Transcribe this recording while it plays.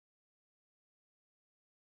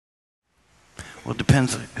Well, it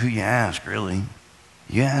depends who you ask, really.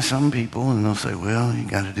 You ask some people, and they'll say, well, you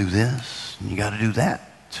got to do this, and you got to do that.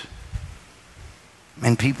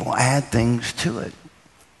 And people add things to it.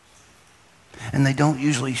 And they don't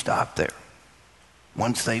usually stop there.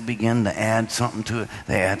 Once they begin to add something to it,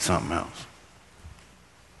 they add something else.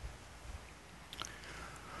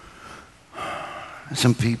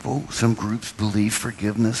 Some people, some groups believe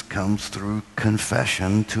forgiveness comes through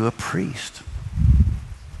confession to a priest.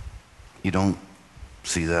 You don't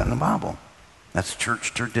see that in the Bible. That's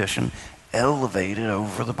church tradition elevated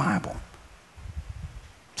over the Bible.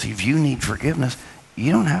 See, if you need forgiveness,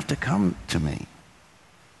 you don't have to come to me.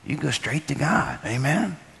 You go straight to God.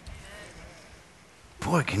 Amen?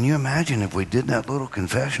 Boy, can you imagine if we did that little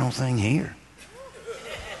confessional thing here?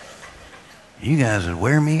 You guys would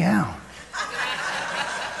wear me out.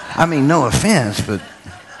 I mean, no offense, but